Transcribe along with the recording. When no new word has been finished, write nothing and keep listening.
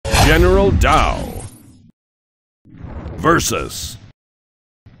General Dow versus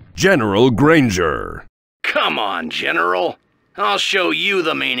General Granger. Come on, General. I'll show you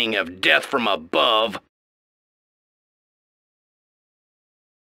the meaning of death from above.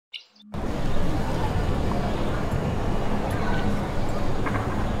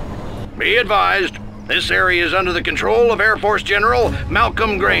 Be advised, this area is under the control of Air Force General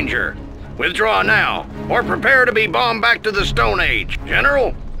Malcolm Granger. Withdraw now, or prepare to be bombed back to the Stone Age.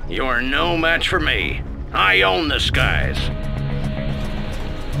 General, you're no match for me. I own the skies.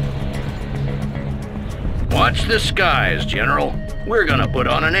 Watch the skies, General. We're gonna put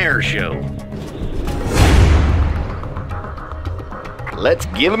on an air show. Let's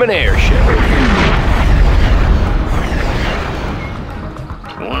give him an air show.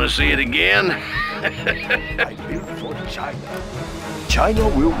 Want to see it again? I built for China. China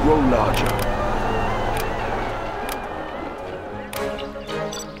will grow larger.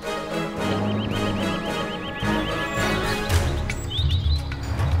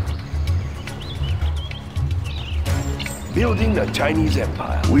 Building the Chinese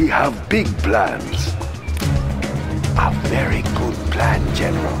Empire. We have big plans. A very good plan,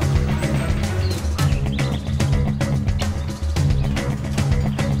 General.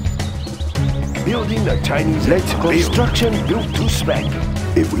 Building the Chinese construction built to spec.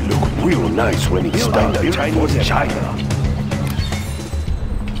 It will look real nice when it's done. The Chinese China.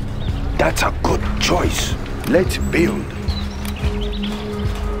 That's a good choice. Let's build.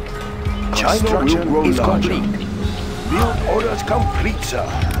 China will grow larger. Complete. Build orders complete, sir.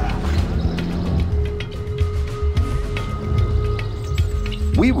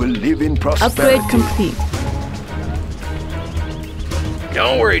 We will live in prosperity. Upgrade complete.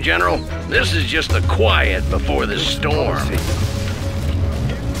 Don't worry, General. This is just the quiet before the storm.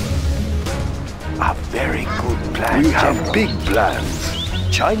 A very good plan. We have big plans.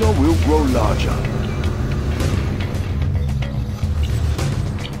 China will grow larger.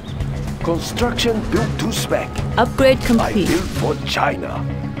 Construction built to spec. Upgrade complete. I built for China.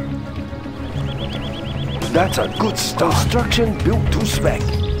 That's a good start. Construction built to spec.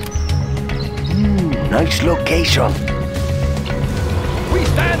 Nice location. We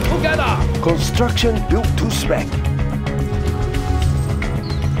stand together! Construction built to spec.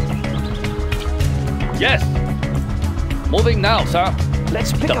 Yes! Moving now, sir.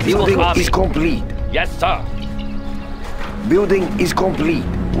 Let's pick The up. People's Building Army. is complete. Yes, sir. Building is complete.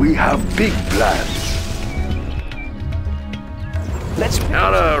 We have big plans. Let's pick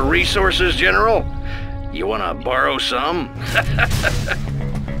Out of resources, General? You wanna borrow some?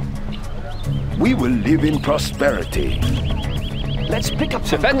 We will live in prosperity. Let's pick up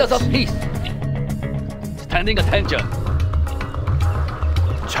some Defenders goods. of peace. Standing attention.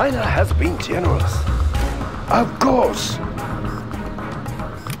 China has been generous. Of course.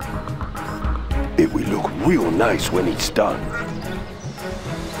 It will look real nice when it's done.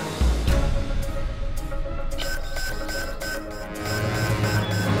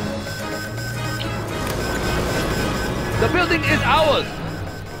 The building is ours.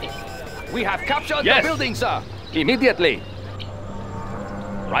 We have captured the building, sir. Immediately.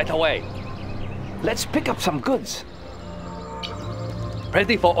 Right away. Let's pick up some goods.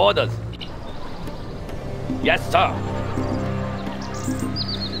 Ready for orders. Yes, sir.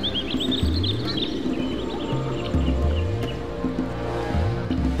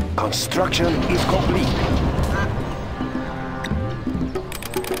 Construction is complete.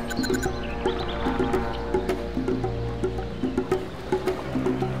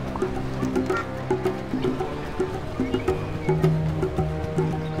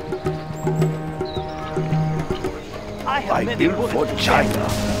 I built for China.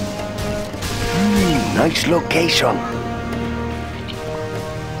 Nice location.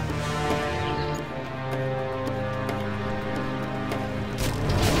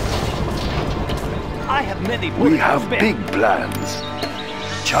 I have many We have big plans.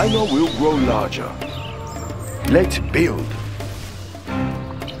 China will grow larger. Let's build.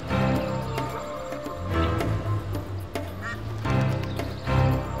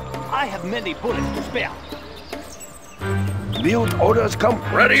 I have many bullets to spare. Build orders come.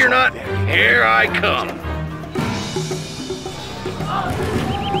 Ready or not, here I come.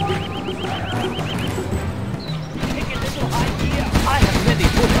 I have many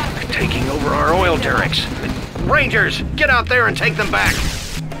bullets. Taking over our oil derricks. Rangers, get out there and take them back.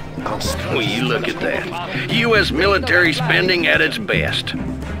 Will you look at that? U.S. military spending at its best.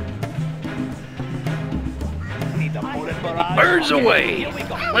 Birds away.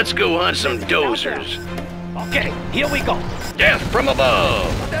 Let's go hunt some dozers. Okay, here we go. Death from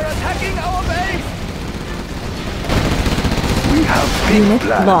above. They're attacking our base. We have big Unit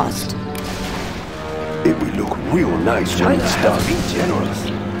plans. lost. It will look real nice when it's done. Be generous.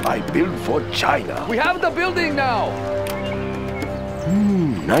 I build for China. We have the building now.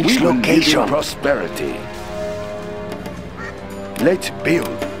 Nice location. Prosperity. Let's build.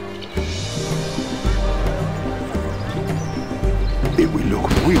 It will look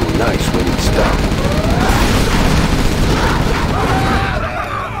real nice when it's done.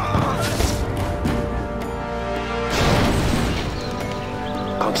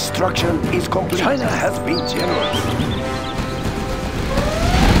 Construction is complete. China has been generous.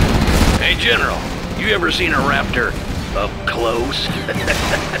 Hey, General, you ever seen a raptor up close? A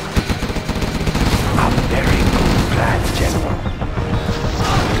very good plan, General.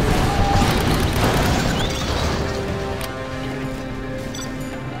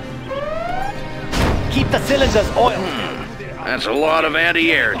 Keep the cylinders oiled. That's a lot of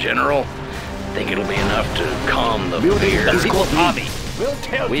anti-air, General. Think it'll be enough to calm the fear. The People's Army.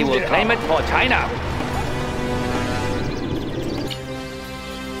 We will claim it for China.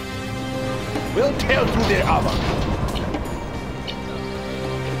 We'll tear through their armor.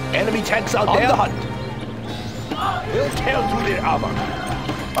 Enemy tanks out there. On the hunt. We'll tear through their armor.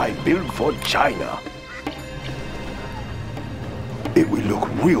 I build for China. It will look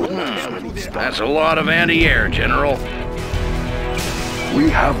real nice when it's done. That's a lot of anti-air, General. We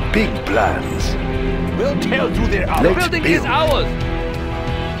have big plans. We'll tear through their armor. The building is ours.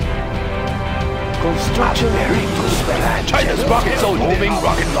 Construction very good plan. China's rocket zone moving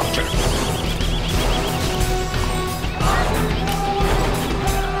rocket launcher.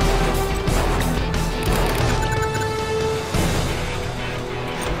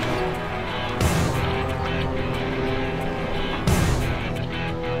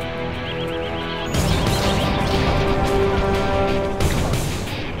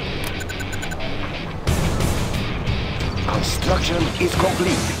 Construction is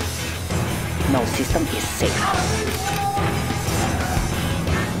complete. No system is safe.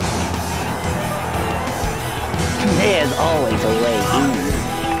 There's always a way in.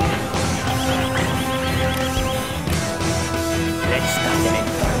 Let's start an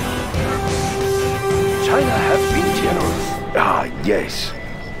inferno. China has been generous. Ah, yes.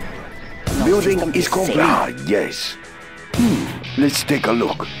 No Building system is complete. safe. Ah, yes. Let's take a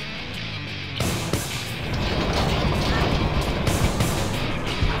look.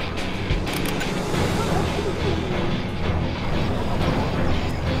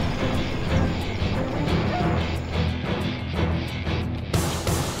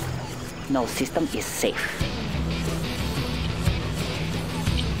 No system is safe.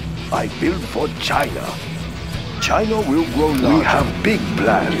 I build for China. China will grow larger. We have big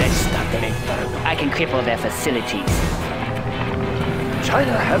plans. Let's start an inferno. I can cripple their facilities.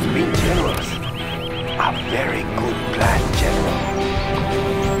 China has been generous. A very good plan, General.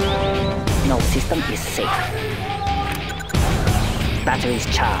 No system is safe. Batteries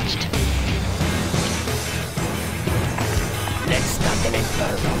charged. Let's start an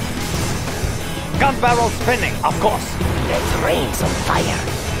inferno. Gun barrel spinning, of course. Let's rain some fire.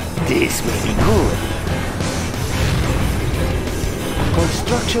 This may be good.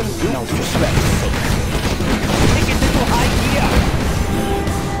 Construction built No to system spec. is safe. Take it into high gear.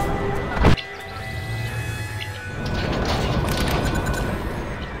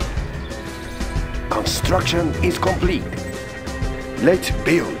 Construction is complete. Let's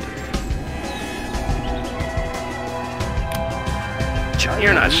build.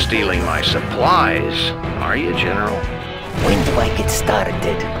 You're not stealing my supplies, are you, General? When do I get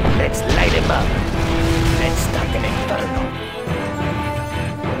started? Let's light him up. Let's start an inferno.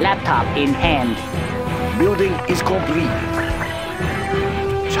 Laptop in hand. Building is complete.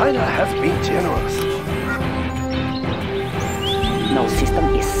 China has been generous. No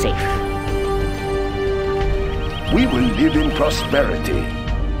system is safe. We will live in prosperity.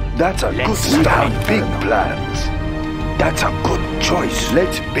 That's a Let's good start start. an Big inferno. plans. That's a good choice.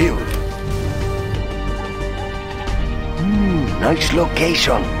 Let's build. Nice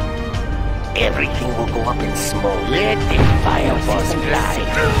location. Everything will go up in smoke. Let the fireballs fly.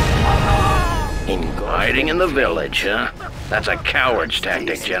 Hiding in the village, huh? That's a coward's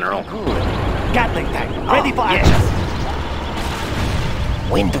tactic, General. Gatling tank, ready for action.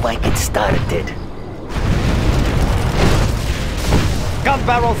 When do I get started? Gun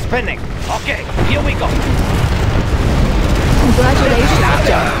barrel spinning. Okay, here we go. Congratulations,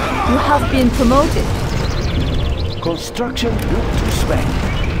 John. You have been promoted. Construction built to spec.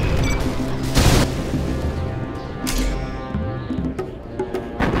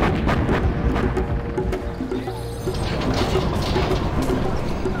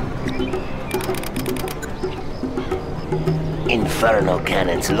 Inferno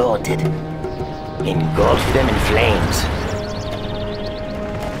cannons loaded. Engulf them in flames.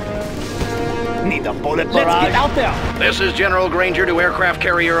 Need a bullet barrage? Let's get out there! This is General Granger to aircraft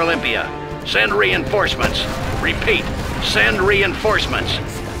carrier Olympia. Send reinforcements. Repeat, send reinforcements.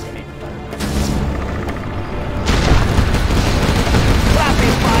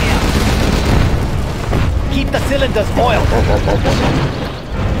 Rapid fire! Keep the cylinders oiled.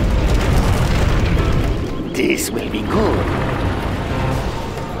 This will be good.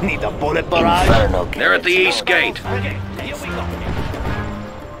 Need a bullet barrage? Inferno They're at the cannons east gate. Okay, here we go.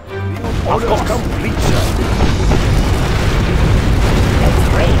 Order complete, sir. Let's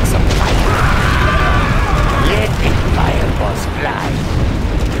rain some fire. Let the fireballs fly.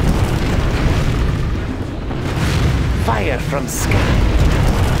 Fire from sky.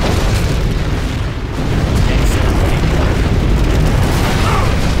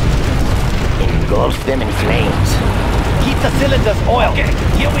 Engulf them in flames. Keep the cylinders oiled. Okay,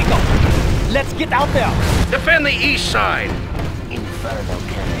 here we go. Let's get out there. Defend the east side. Inferno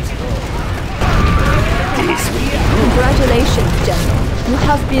cannons go. This will be Congratulations, General. You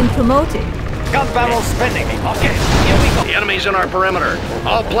have been promoted. Gun barrel spinning. Okay, here we go. The enemy's in our perimeter.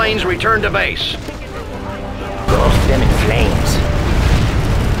 All planes return to base. engulf them in flames.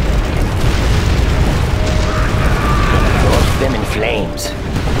 Engulf them in flames.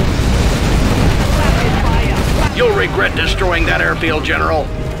 You'll regret destroying that airfield, General.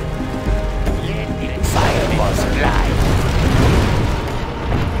 Fireballs fly.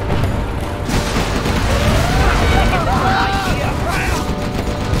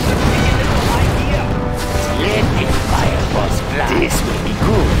 Let the fireballs fly. This will be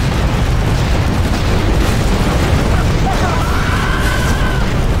good.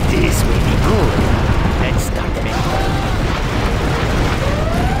 This will be good. Let's start them in.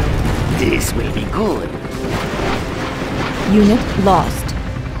 This will be good. Unit lost.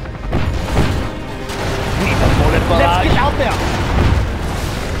 Let's get out there!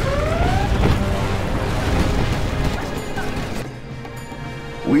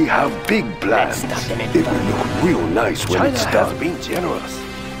 We have big plans. Let's start them in. It will look real nice when it's done. China has been generous.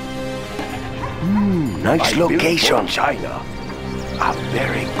 Nice location. China. A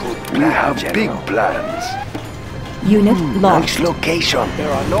very good plan. We have big plans. Unit lost. Nice location.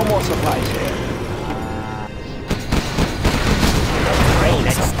 There are no more supplies here.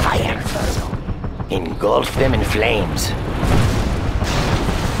 Rain some fire. Engulf them in flames.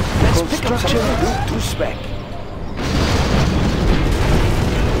 Let's pick up some built to spec.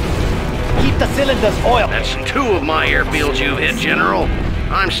 Keep the cylinders oiled. That's 2 of my airfields you've hit, General.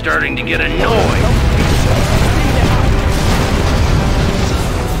 I'm starting to get annoyed.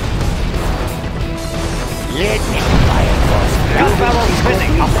 Let the fireballs fly. Gun barrel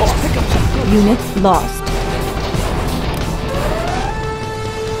spinning. Of course. Pick up some good. Unit lost.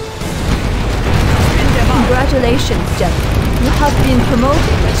 Congratulations, General. You have been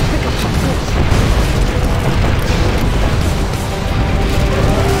promoted. Let's pick up some goods.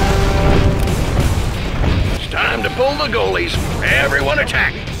 It's time to pull the goalies. Everyone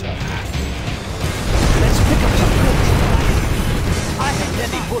attack. Let's pick up some goods. I have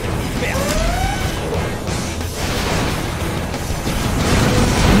plenty bullets to spare.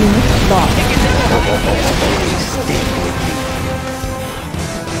 Unit lost.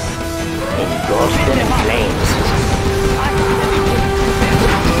 Engulf them in flames.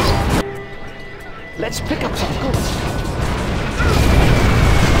 Let's pick up some goods.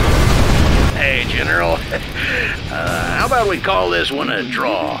 Hey, General. How about we call this one a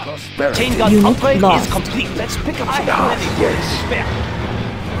draw? Chain gun Unit upgrade lost. is complete. Let's pick up some Ah, plenty yes. bullets to spare.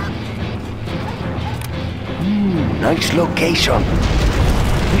 Nice location.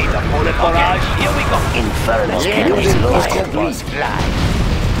 Need a bullet barrage. Here we go. Inferno Let's cannons get low. this Fireballs fly.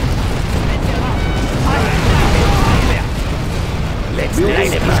 Let's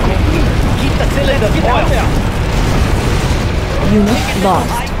light them up. Keep the cylinders oiled. Unit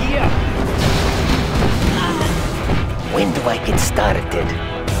lost. When do I get started?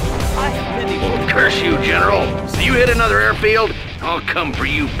 Curse you, General. If you hit another airfield, I'll come for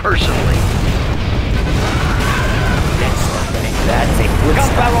you personally. That's a good Gun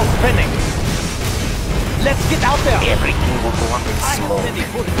start. barrel spinning. Let's get out there. Everything will go up in I have smoke. plenty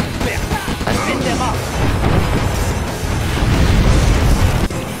bullets to spare. Send them up.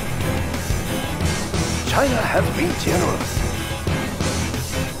 China has been generous.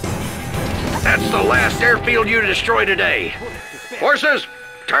 That's the last airfield you destroy today. Forces,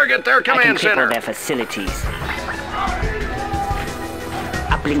 target their command center. their facilities.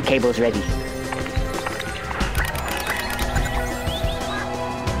 Uplink cables ready.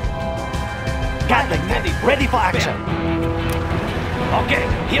 Gatling ready for action. Okay,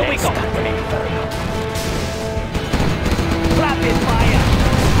 here we Let's go. start an inferno. Rapid fire.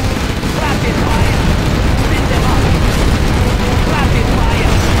 Rapid fire. Spin them up. Rapid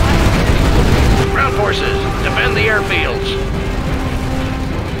fire. Ground forces, defend the airfields.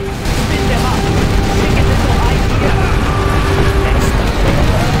 Spin them up. Take it into high gear. Let's start an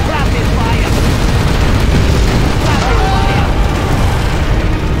inferno. Rapid fire. Rapid fire.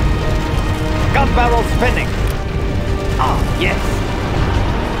 Gun barrel spinning. Ah, yes.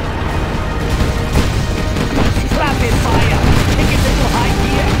 Rapid fire. Take it into high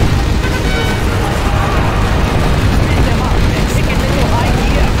gear. Spin them up. Take it into high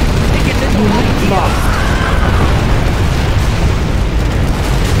gear. Take it into high gear. Take it into high gear.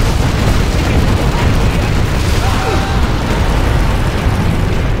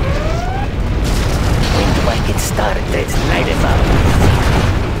 When do I get started? Let's light him up.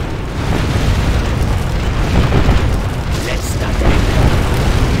 Let's start an inferno.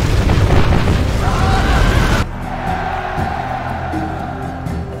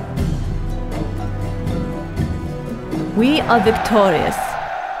 We are victorious.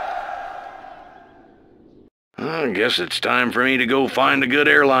 I guess it's time for me to go find a good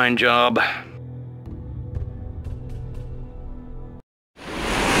airline job.